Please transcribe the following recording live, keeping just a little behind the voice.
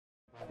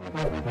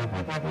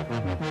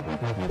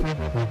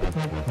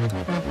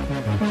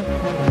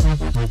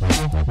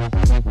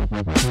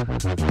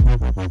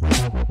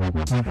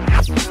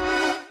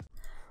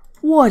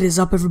What is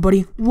up,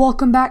 everybody?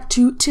 Welcome back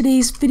to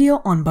today's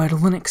video on Byte of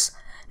Linux.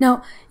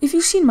 Now, if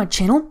you've seen my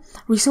channel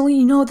recently,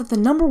 you know that the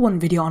 #1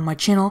 video on my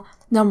channel,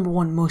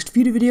 #1 most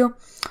viewed video,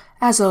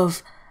 as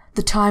of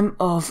the time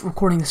of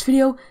recording this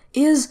video,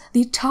 is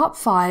the top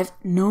 5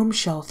 Gnome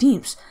Shell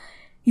themes.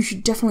 You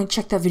should definitely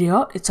check that video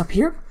out, it's up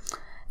here.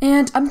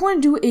 And I'm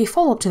going to do a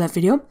follow-up to that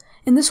video,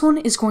 and this one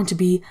is going to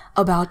be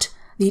about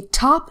the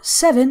top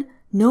 7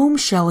 Gnome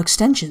Shell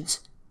extensions.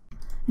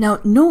 Now,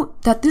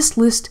 note that this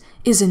list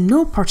is in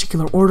no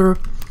particular order.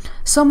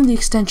 Some of the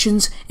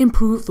extensions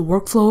improve the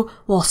workflow,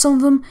 while some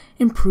of them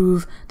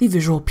improve the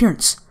visual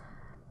appearance.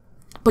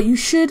 But you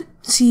should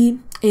see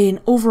an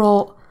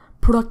overall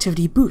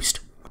productivity boost.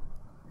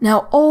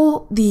 Now,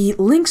 all the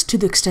links to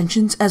the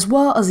extensions, as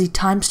well as the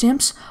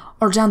timestamps,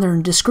 are down there in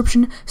the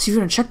description, so if you're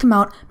going to check them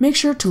out, make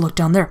sure to look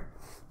down there.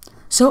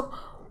 So,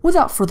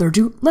 without further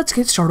ado, let's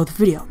get started with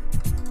the video.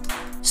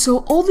 So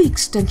all the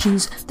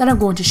extensions that I'm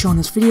going to show in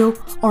this video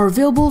are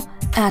available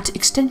at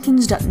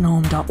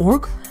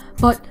extensions.gnome.org,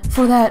 but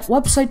for that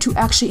website to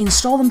actually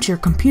install them to your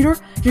computer,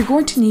 you're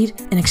going to need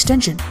an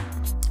extension.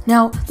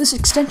 Now, this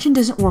extension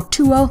doesn't work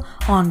too well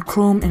on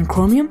Chrome and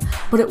Chromium,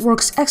 but it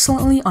works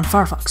excellently on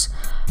Firefox.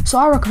 So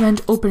I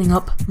recommend opening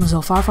up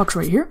Mozilla Firefox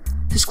right here.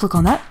 Just click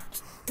on that,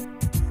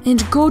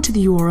 and go to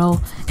the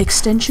URL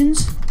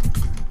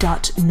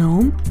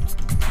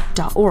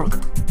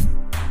extensions.gnome.org.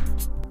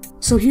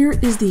 So here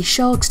is the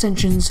shell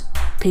extensions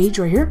page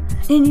right here,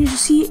 and you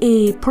see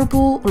a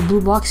purple or blue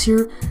box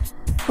here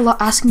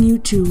asking you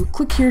to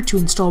click here to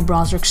install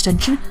browser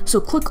extension. So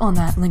click on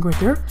that link right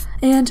there,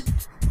 and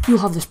you'll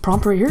have this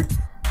prompt right here.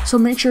 So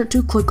make sure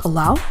to click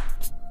allow,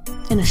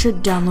 and it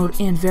should download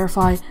and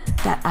verify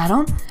that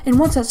add-on. And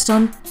once that's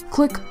done,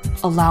 click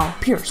allow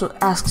up here. So it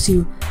asks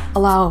you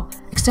allow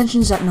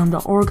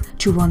extensions.gnome.org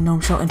to run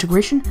Gnome Shell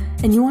integration,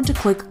 and you want to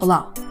click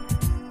allow.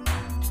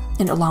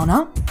 And allow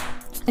now,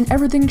 and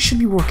everything should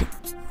be working.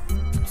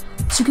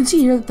 So you can see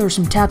here that there's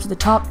some tabs at the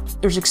top.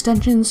 There's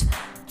extensions,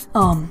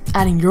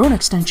 adding your own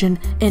extension,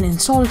 and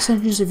installed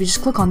extensions. If you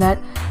just click on that,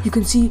 you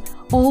can see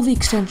all the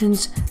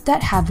extensions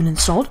that have been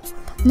installed.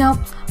 Now,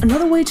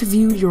 another way to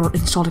view your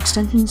installed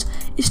extensions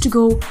is to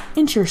go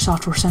into your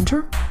Software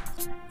Center,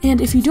 and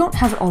if you don't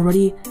have it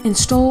already,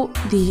 install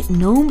the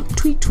GNOME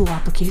Tweak Tool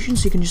application.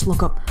 So you can just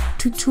look up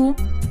Tweak Tool,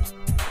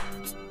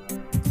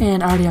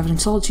 and I already have it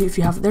installed, so if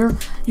you have it there,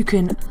 you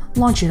can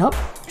launch it up.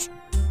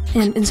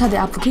 And inside the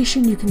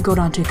application, you can go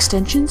down to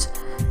extensions,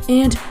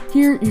 and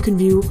here you can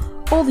view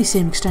all the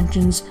same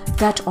extensions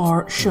that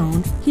are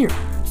shown here.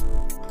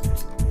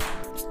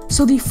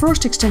 So the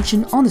first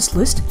extension on this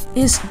list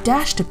is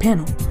Dash to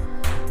Panel.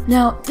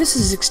 Now, this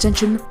is an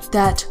extension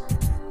that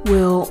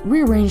will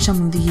rearrange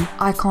some of the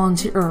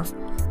icons here, or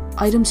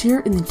items here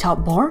in the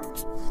top bar,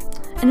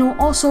 and it will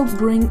also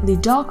bring the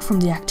dock from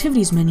the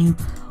activities menu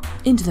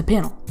into the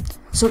panel.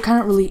 So it kind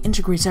of really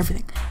integrates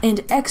everything,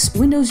 and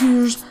Windows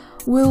users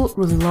will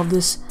really love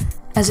this,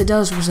 as it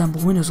does resemble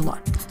Windows a lot.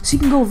 So you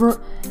can go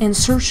over and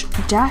search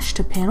Dash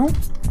to Panel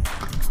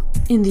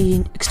in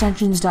the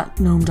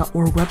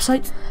extensions.gnome.org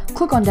website,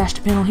 click on Dash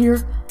to Panel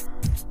here,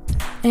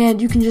 and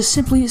you can just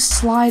simply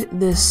slide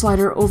this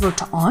slider over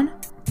to on,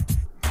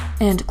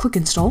 and click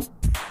install,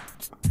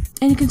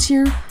 and you can see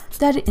here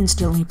that it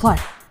instantly applied.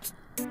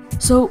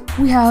 So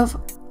we have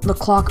the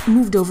clock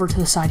moved over to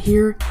the side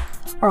here,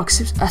 our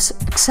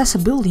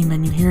accessibility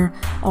menu here,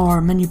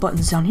 our menu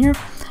buttons down here,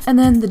 and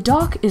then the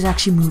dock is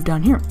actually moved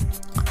down here.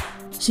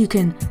 So you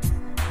can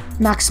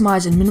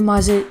maximize and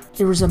minimize it.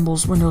 It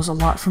resembles Windows a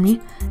lot for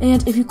me.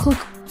 And if you click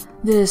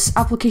this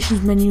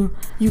applications menu,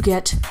 you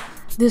get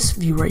this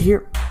view right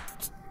here.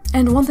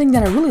 And one thing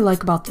that I really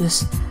like about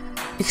this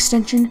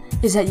extension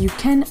is that you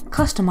can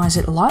customize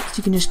it a lot. So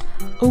you can just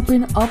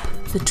open up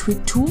the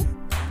Tweak tool,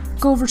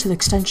 go over to the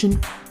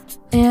extension,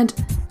 and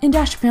in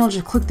Dash to Panel,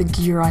 just click the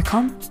gear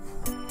icon.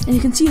 And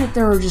you can see that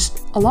there are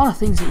just a lot of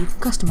things that you can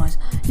customize.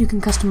 You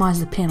can customize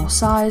the panel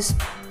size.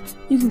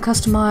 You can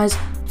customize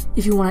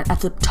if you want it at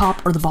the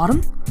top or the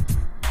bottom.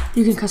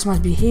 You can customize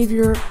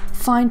behavior,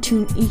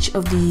 fine-tune each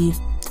of the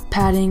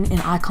padding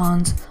and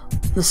icons,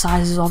 the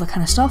sizes, all that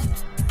kind of stuff.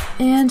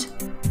 And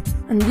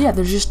yeah,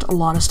 there's just a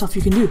lot of stuff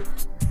you can do.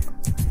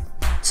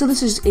 So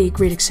this is a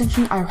great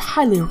extension. I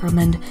highly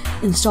recommend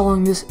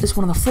installing this. It's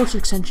one of the first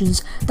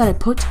extensions that I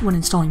put when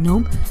installing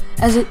GNOME,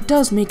 as it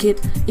does make it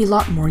a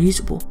lot more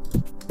usable.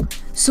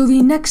 So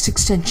the next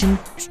extension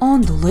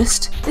on the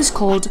list is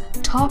called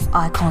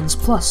TopIcons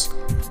Plus.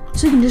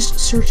 So you can just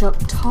search up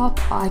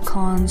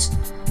TopIcons,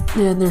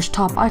 then there's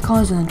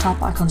TopIcons and then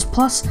TopIcons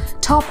Plus.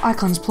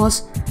 TopIcons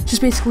Plus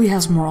just basically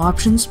has more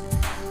options.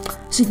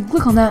 So you can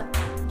click on that,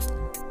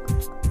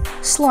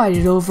 slide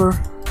it over,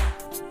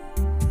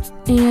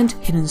 and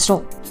hit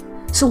install.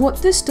 So what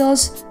this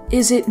does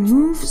is it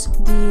moves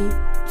the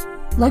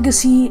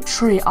legacy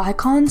tray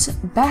icons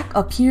back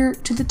up here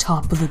to the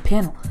top of the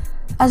panel.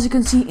 As you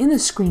can see in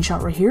this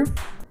screenshot right here,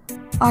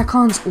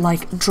 icons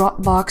like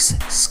Dropbox,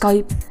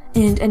 Skype,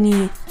 and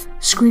any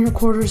screen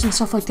recorders and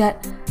stuff like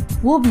that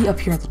will be up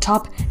here at the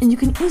top, and you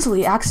can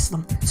easily access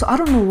them. So I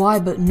don't know why,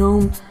 but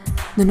the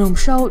Gnome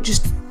Shell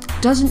just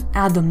doesn't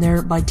add them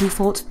there by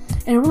default,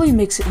 and it really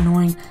makes it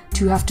annoying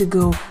to have to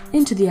go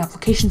into the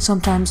application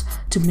sometimes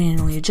to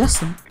manually adjust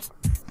them.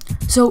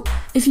 So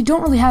if you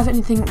don't really have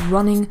anything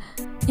running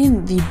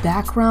in the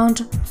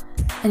background,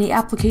 any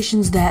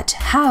applications that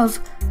have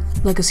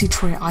legacy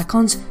tray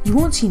icons, you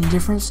won't see any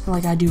difference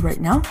like I do right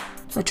now.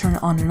 If I turn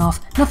it on and off,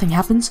 nothing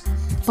happens.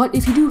 But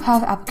if you do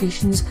have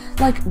applications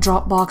like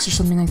Dropbox or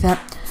something like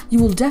that, you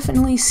will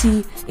definitely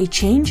see a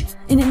change,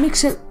 and it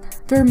makes it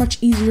very much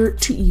easier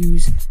to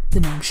use the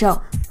Gnome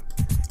Shell.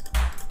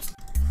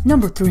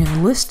 Number 3 on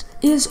the list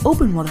is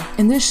OpenWeather,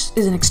 and this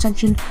is an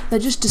extension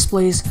that just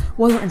displays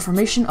weather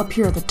information up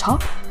here at the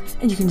top,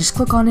 and you can just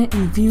click on it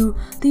and view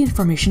the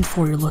information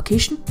for your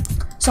location.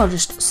 So I'll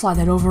just slide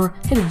that over,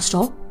 hit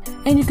install,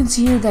 and you can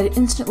see here that it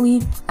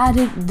instantly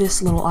added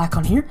this little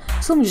icon here.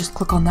 So let me just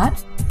click on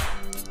that,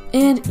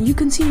 and you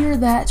can see here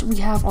that we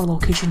have our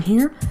location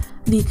here,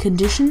 the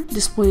condition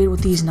displayed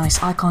with these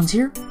nice icons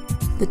here,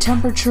 the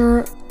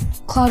temperature,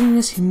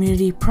 cloudiness,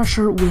 humidity,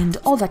 pressure, wind,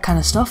 all that kind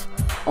of stuff.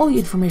 All the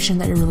information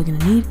that you're really going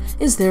to need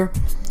is there.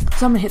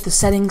 So I'm going to hit the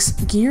settings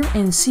gear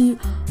and see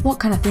what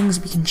kind of things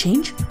we can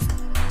change.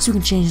 So we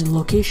can change the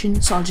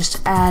location, so I'll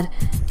just add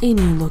a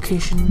new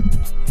location.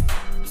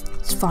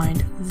 Let's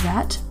find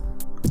that.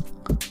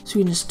 So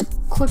we can just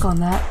click on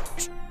that,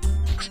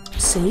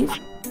 save,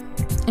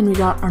 and we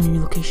got our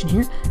new location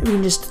here. And we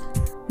can just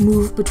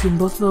move between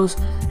both of those,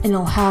 and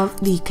it'll have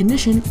the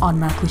condition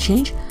automatically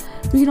change.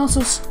 We can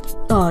also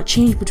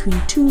change between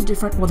 2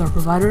 different weather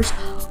providers,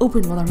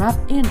 OpenWeather Map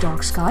and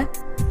Dark Sky.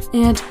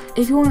 And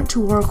if you want it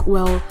to work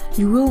well,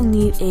 you will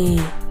need a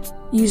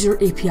user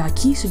API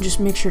key, so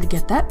just make sure to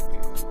get that.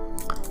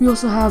 We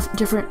also have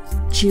different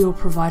geo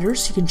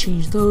providers, so you can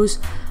change those.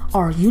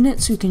 Our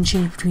units, so you can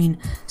change between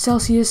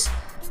Celsius,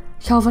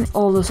 Kelvin,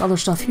 all this other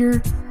stuff here.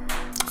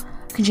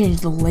 You can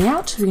change the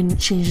layout, so we can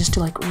change this to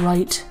like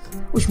right,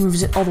 which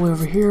moves it all the way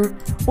over here,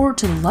 or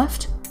to the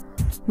left,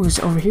 moves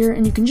it over here,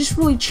 and you can just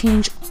really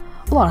change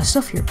a lot of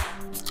stuff here.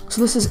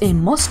 So this is a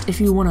must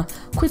if you want to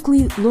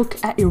quickly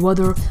look at your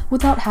weather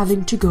without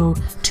having to go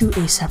to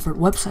a separate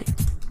website.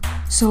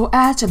 So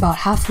at about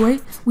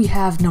halfway, we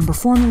have number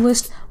 4 on the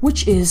list,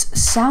 which is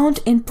Sound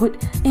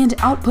Input and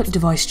Output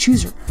Device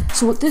Chooser.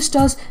 So what this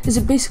does is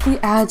it basically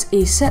adds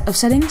a set of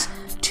settings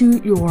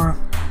to your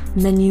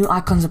menu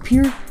icons up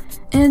here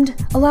and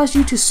allows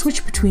you to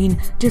switch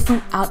between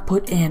different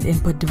output and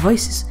input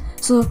devices.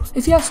 So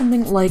if you have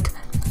something like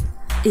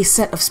a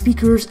set of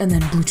speakers and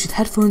then Bluetooth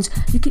headphones,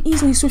 you can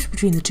easily switch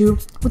between the two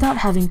without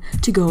having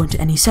to go into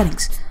any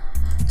settings.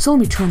 So let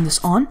me turn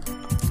this on,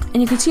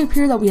 and you can see up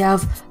here that we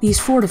have these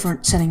 4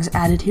 different settings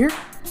added here.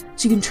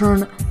 So you can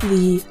turn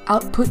the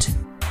output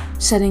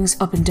settings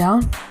up and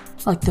down,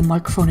 like the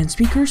microphone and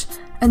speakers,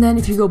 and then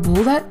if you go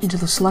below that into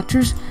the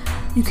selectors,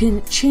 you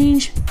can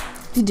change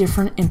the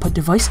different input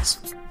devices.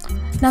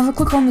 Now if I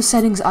click on the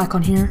settings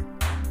icon here,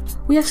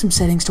 we have some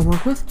settings to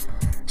work with.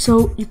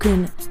 So you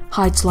can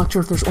hide selector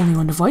if there's only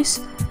one device,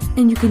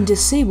 and you can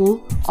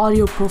disable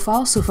audio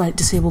profile. So if I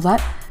disable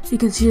that, you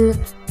can see here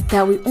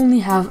that we only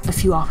have a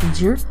few options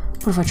here,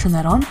 but if I turn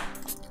that on,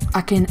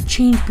 I can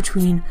change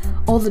between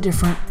all the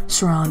different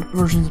surround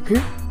versions up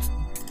here,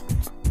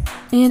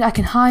 and I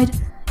can hide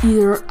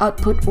either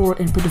output or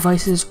input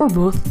devices or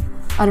both.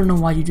 I don't know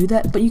why you do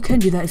that, but you can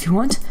do that if you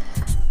want,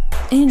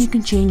 and you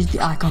can change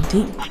the icon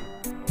theme.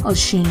 I'll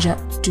just change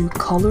that to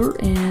color,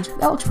 and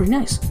that looks pretty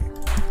nice.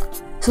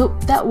 So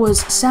that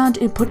was Sound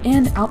Input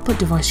and Output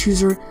Device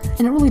Chooser,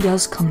 and it really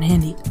does come in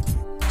handy.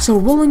 So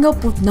rolling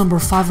up with number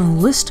 5 on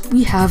the list,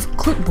 we have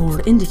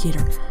Clipboard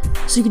Indicator.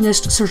 So you can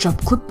just search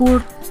up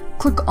Clipboard,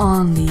 click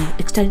on the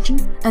extension,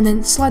 and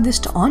then slide this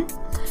to on.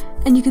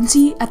 And you can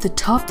see at the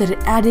top that it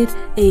added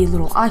a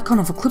little icon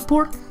of a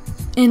clipboard.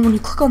 And when you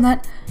click on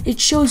that, it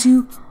shows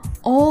you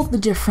all the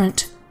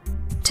different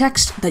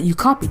text that you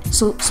copied.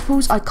 So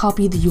suppose I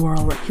copy the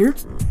URL right here.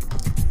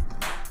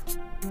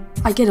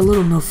 I get a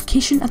little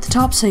notification at the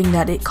top saying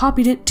that it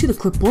copied it to the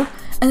clipboard,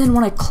 and then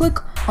when I click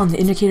on the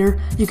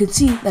indicator, you can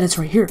see that it's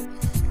right here.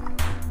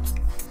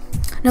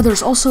 Now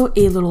there's also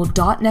a little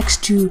dot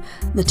next to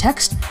the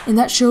text, and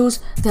that shows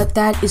that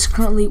that is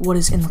currently what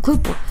is in the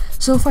clipboard.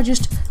 So if I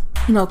just,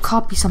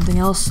 copy something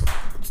else,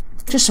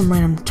 just some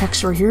random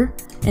text right here,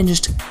 and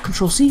just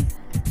Control-C,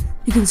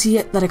 you can see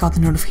it that I got the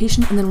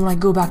notification, and then when I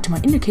go back to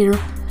my indicator,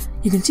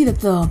 you can see that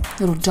the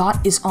little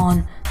dot is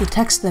on the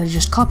text that I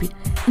just copied,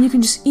 and you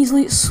can just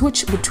easily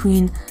switch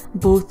between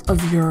both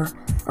of your,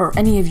 or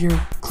any of your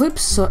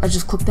clips. So I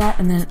just click that,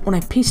 and then when I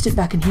paste it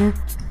back in here,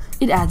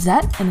 it adds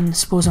that, and then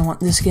suppose I want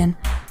this again,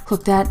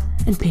 click that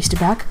and paste it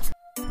back.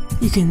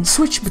 You can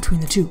switch between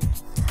the two.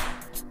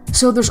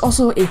 So there's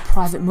also a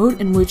private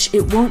mode in which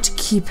it won't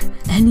keep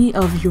any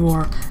of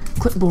your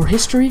clipboard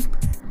history,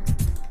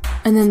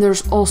 and then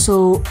there's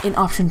also an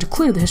option to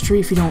clear the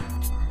history if you don't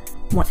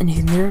want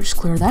anything there, just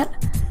clear that.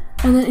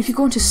 And then if you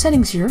go into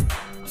settings here,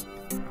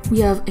 we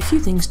have a few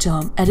things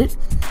to edit.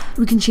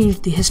 We can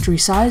change the history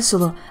size, so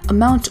the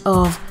amount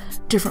of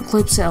different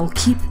clips that will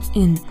keep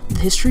in the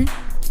history.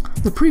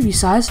 The preview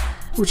size,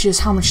 which is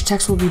how much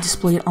text will be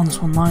displayed on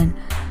this one line.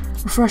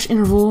 Refresh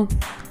interval,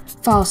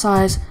 file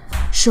size,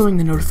 showing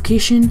the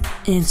notification,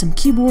 and some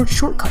keyboard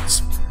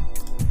shortcuts.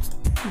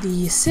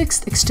 The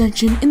sixth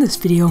extension in this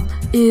video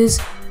is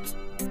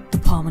the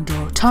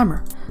Pomodoro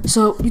Timer.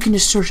 So you can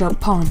just search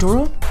out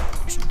Pomodoro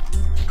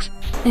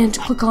and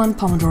click on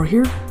Pomodoro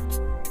here.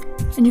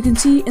 And you can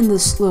see in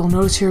this little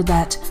notice here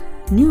that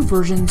new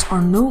versions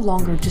are no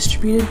longer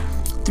distributed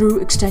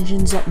through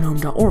extensions at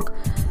gnome.org.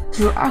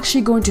 So you're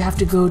actually going to have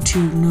to go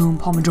to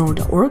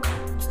gnomepomodoro.org.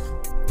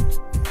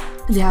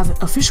 They have an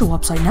official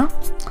website now.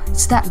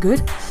 It's that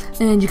good.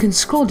 And you can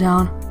scroll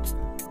down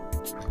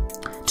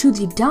to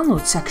the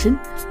download section.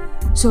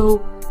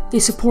 So they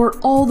support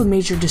all the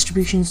major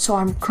distributions. So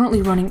I'm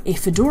currently running a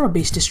Fedora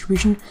based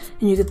distribution,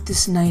 and you get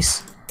this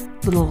nice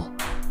little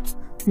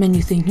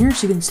menu thing here,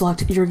 so you can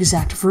select your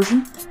exact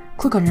version,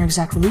 click on your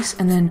exact release,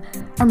 and then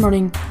I'm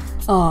running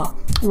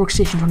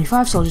workstation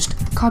 25, so I'll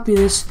just copy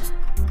this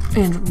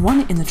and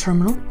run it in the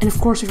terminal. And of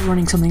course, if you're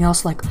running something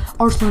else like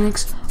Arch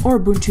Linux or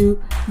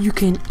Ubuntu, you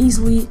can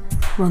easily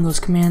run those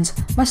commands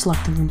by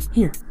selecting them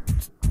here.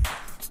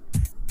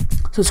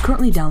 So it's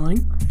currently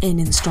downloading and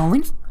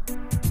installing,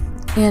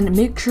 and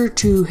make sure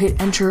to hit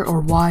enter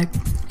or Y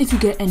if you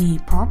get any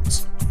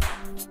prompts,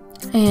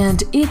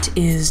 and it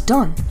is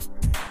done.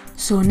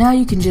 So now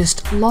you can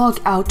just log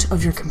out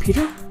of your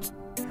computer,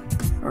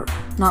 or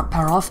not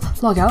power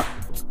off, log out,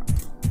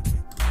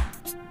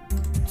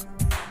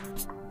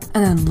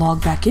 and then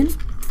log back in,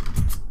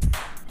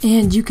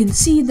 and you can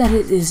see that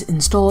it is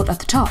installed at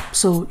the top.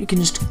 So you can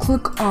just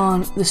click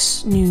on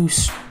this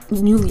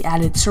newly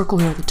added circle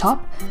here at the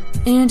top,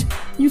 and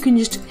you can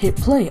just hit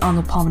play on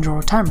the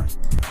Pomodoro Timer.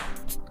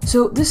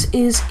 So this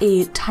is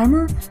a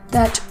timer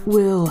that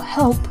will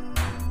help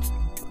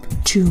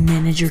to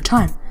manage your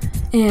time,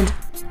 and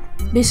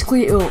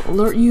basically it will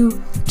alert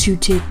you to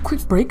take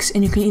quick breaks,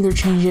 and you can either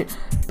change it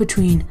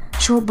between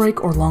short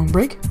break or long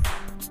break,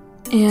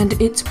 and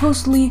it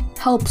supposedly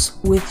helps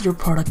with your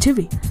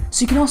productivity.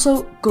 So you can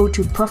also go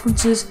to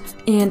preferences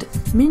and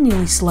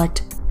manually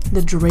select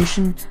the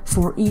duration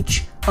for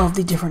each of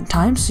the different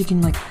times. So you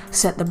can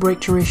set the break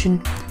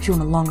duration if you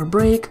want a longer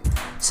break,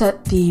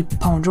 set the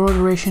Pomodoro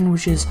duration,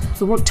 which is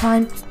the work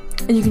time,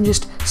 and you can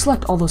just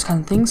select all those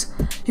kind of things.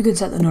 You can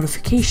set the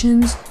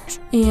notifications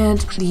and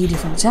the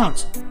different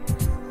sounds.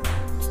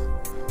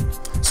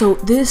 So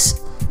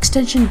this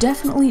extension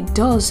definitely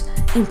does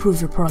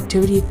improve your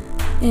productivity,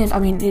 and I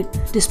mean, it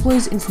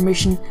displays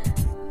information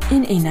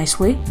in a nice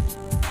way.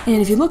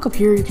 And if you look up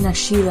here, you can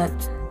actually see that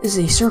this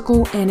is a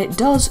circle, and it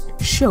does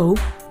show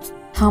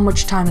how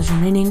much time is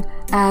remaining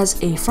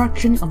as a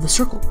fraction of the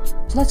circle.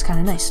 So that's kind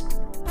of nice.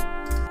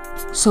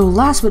 So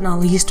last but not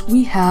least,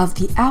 we have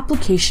the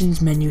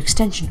Applications menu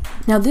extension.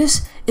 Now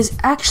this is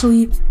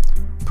actually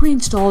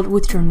pre-installed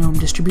with your GNOME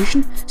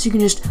distribution, so you can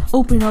just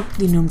open up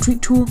the GNOME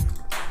Tweak tool,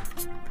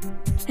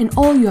 and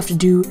all you have to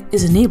do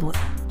is enable it.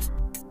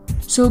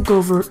 So go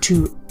over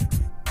to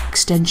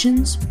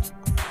Extensions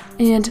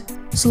and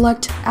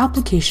select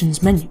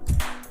Applications menu.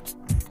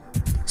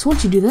 So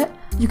once you do that,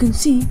 you can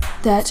see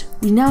that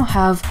we now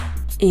have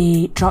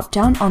a drop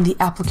down on the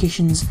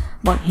Applications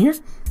button here,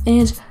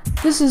 and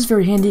this is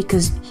very handy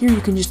because here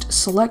you can just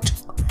select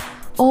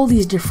all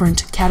these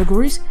different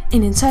categories,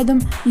 and inside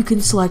them you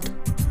can select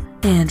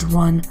and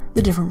run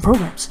the different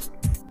programs.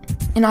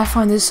 And I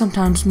find this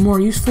sometimes more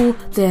useful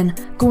than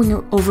going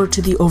over to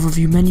the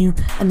overview menu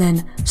and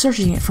then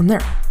searching it from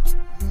there.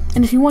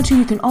 And if you want to,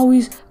 you can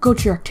always go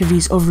to your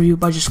activities overview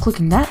by just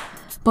clicking that,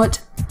 but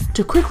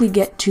to quickly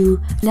get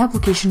to an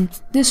application,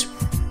 this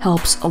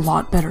helps a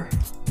lot better.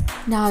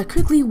 Now I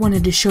quickly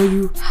wanted to show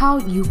you how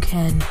you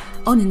can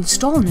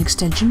uninstall an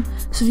extension.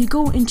 So if you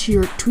go into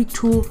your tweak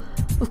tool,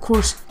 of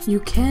course you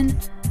can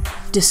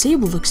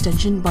disable the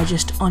extension by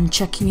just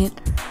unchecking it,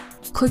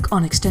 click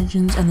on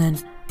extensions and then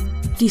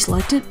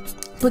deselect it,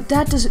 but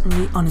that doesn't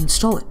really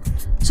uninstall it.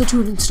 So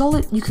to uninstall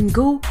it, you can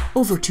go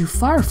over to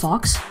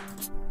Firefox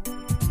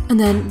and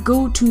then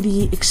go to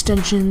the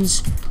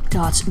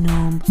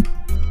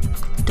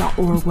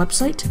extensions.gnome.org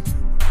website,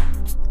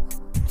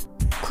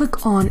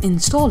 click on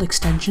installed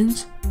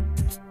extensions,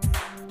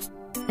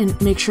 and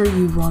make sure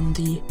you run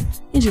the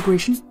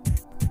integration,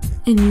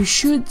 and you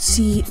should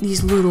see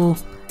these little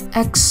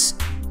X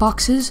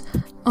boxes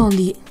on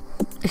the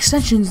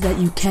extensions that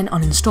you can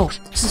uninstall.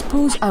 So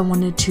suppose I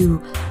wanted to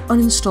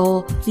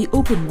uninstall the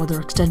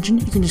OpenWeather extension,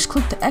 you can just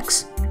click the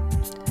X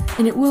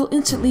and it will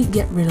instantly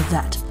get rid of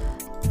that.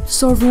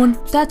 So everyone,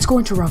 that's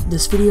going to wrap up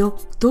this video.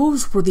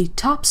 Those were the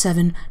top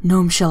 7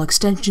 Gnome Shell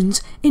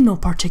extensions in no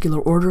particular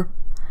order.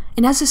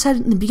 And as I said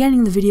in the beginning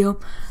of the video,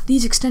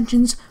 these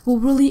extensions will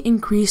really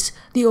increase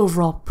the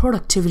overall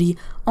productivity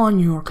on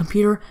your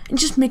computer and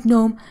just make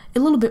GNOME a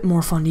little bit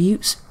more fun to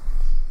use.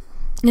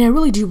 And I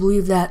really do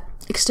believe that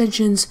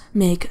extensions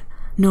make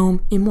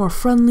GNOME a more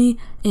friendly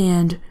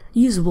and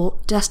usable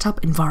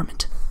desktop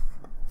environment.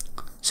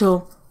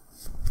 So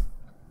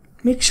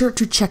make sure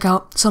to check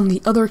out some of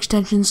the other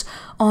extensions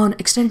on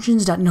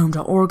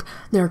extensions.gnome.org.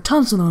 There are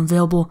tons of them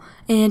available,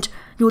 and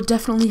you'll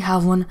definitely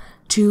have one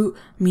to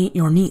meet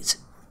your needs.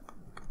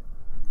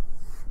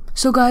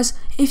 So guys,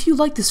 if you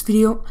like this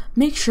video,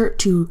 make sure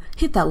to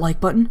hit that like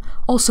button.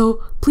 Also,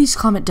 please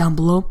comment down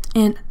below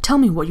and tell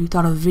me what you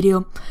thought of the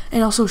video,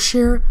 and also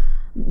share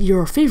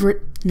your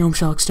favorite Gnome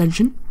Shell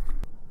extension.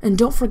 And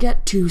don't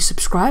forget to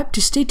subscribe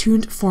to stay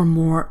tuned for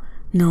more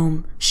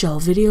Gnome Shell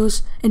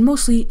videos, and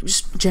mostly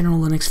just general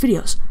Linux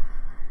videos.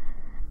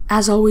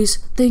 As always,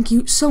 thank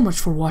you so much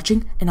for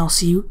watching, and I'll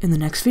see you in the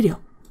next video.